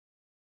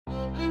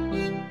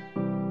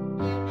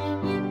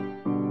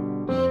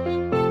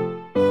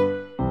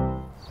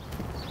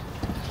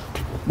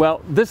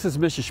Well, this is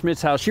Mrs.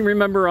 Schmidt's house. You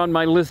remember on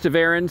my list of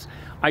errands,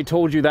 I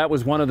told you that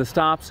was one of the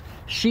stops.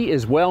 She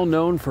is well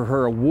known for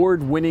her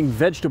award-winning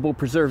vegetable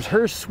preserves.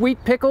 Her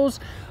sweet pickles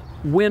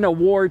win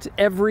awards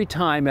every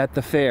time at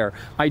the fair.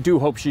 I do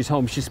hope she's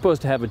home. She's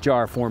supposed to have a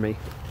jar for me.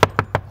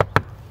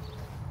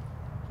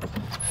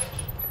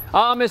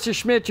 Ah, Mr.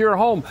 Schmidt, you're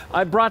home.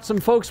 I brought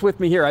some folks with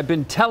me here. I've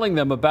been telling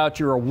them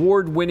about your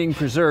award-winning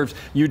preserves.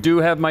 You do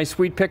have my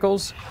sweet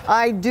pickles?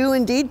 I do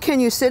indeed. Can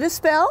you sit a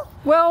spell?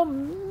 Well,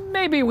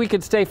 maybe we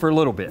could stay for a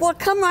little bit. Well,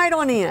 come right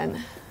on in.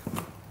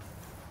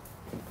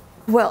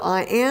 Well,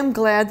 I am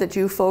glad that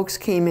you folks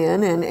came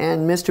in,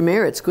 and Mr.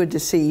 Mayor, it's good to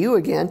see you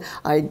again.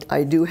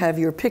 I do have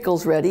your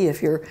pickles ready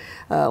if you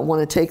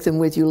want to take them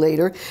with you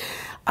later.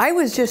 I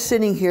was just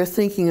sitting here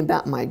thinking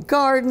about my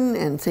garden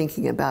and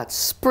thinking about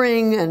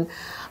spring, and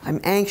I'm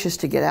anxious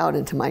to get out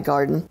into my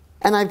garden.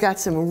 And I've got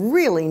some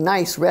really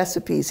nice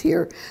recipes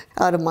here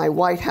out of my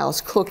White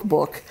House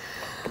cookbook.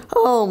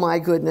 Oh my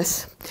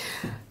goodness.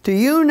 Do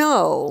you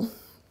know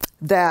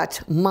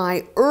that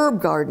my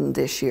herb garden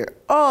this year,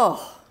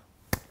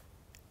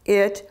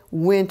 it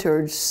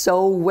wintered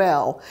so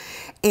well.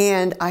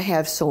 And I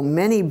have so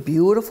many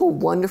beautiful,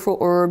 wonderful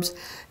herbs,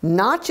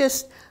 not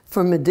just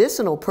for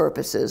medicinal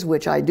purposes,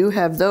 which I do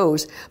have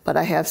those, but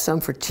I have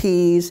some for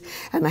teas,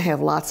 and I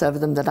have lots of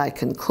them that I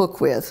can cook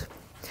with.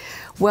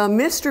 Well,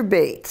 Mr.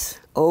 Bates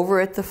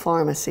over at the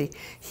pharmacy,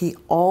 he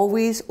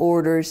always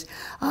orders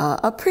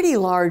a pretty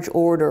large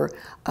order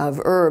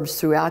of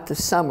herbs throughout the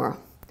summer.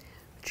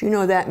 But you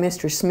know that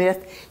Mr.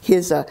 Smith,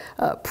 his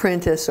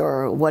apprentice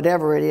or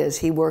whatever it is,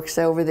 he works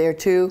over there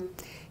too.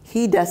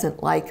 He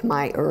doesn't like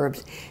my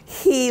herbs.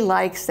 He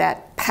likes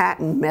that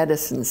patent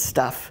medicine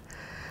stuff.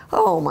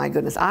 Oh my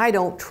goodness, I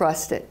don't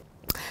trust it.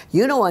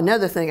 You know,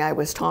 another thing, I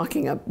was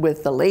talking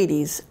with the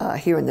ladies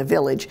here in the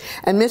village,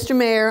 and Mr.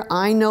 Mayor,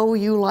 I know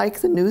you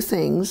like the new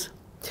things,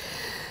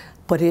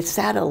 but it's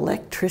that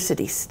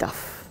electricity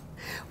stuff.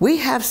 We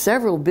have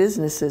several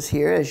businesses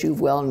here, as you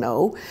well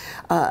know,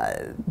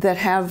 that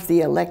have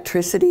the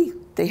electricity.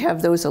 They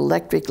have those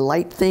electric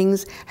light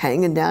things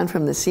hanging down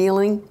from the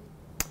ceiling.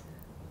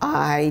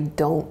 I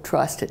don't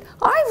trust it.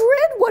 I've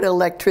read what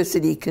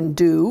electricity can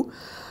do.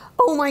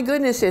 Oh my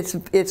goodness,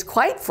 it's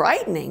quite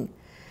frightening.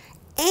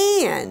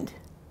 And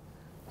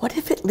what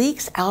if it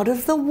leaks out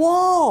of the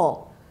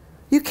wall?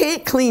 You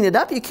can't clean it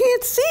up, you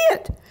can't see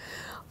it.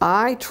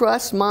 I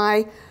trust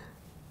my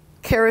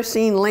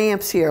kerosene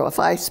lamps here. If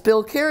I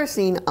spill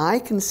kerosene, I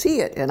can see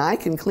it and I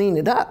can clean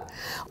it up.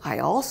 I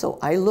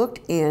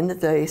looked in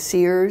the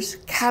Sears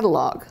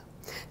catalog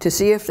to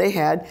see if they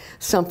had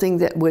something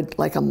that would,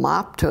 like a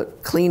mop to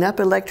clean up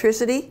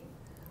electricity.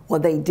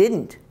 Well, they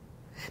didn't.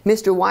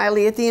 Mr.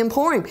 Wiley at the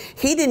Emporium,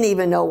 he didn't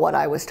even know what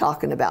I was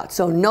talking about.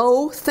 So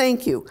no,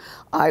 thank you.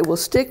 I will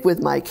stick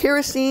with my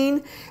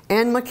kerosene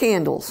and my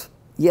candles.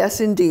 Yes,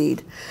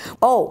 indeed.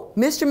 Oh,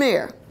 Mr.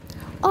 Mayor,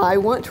 I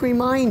want to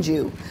remind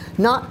you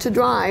not to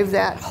drive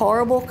that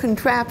horrible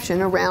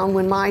contraption around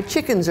when my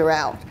chickens are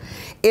out.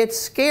 It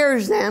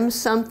scares them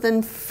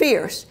something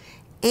fierce,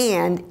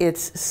 and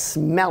it's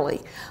smelly.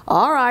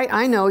 All right,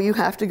 I know you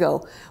have to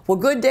go. Well,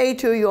 good day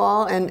to you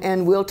all,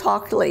 and we'll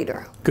talk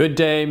later. Good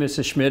day,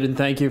 Mrs. Schmidt, and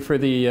thank you for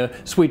the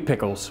sweet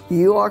pickles.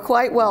 You are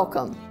quite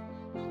welcome.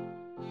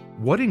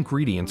 What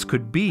ingredients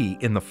could be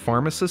in the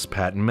pharmacist's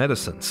patent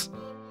medicines?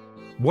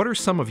 What are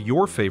some of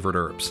your favorite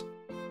herbs?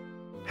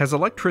 Has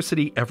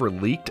electricity ever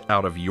leaked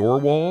out of your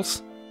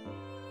walls?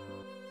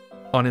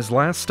 On his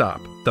last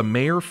stop, the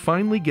mayor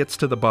finally gets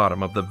to the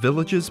bottom of the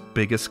village's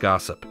biggest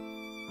gossip.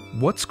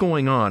 What's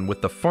going on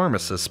with the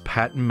pharmacist's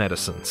patent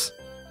medicines?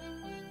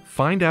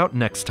 Find out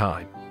next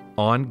time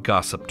on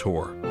Gossip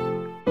Tour.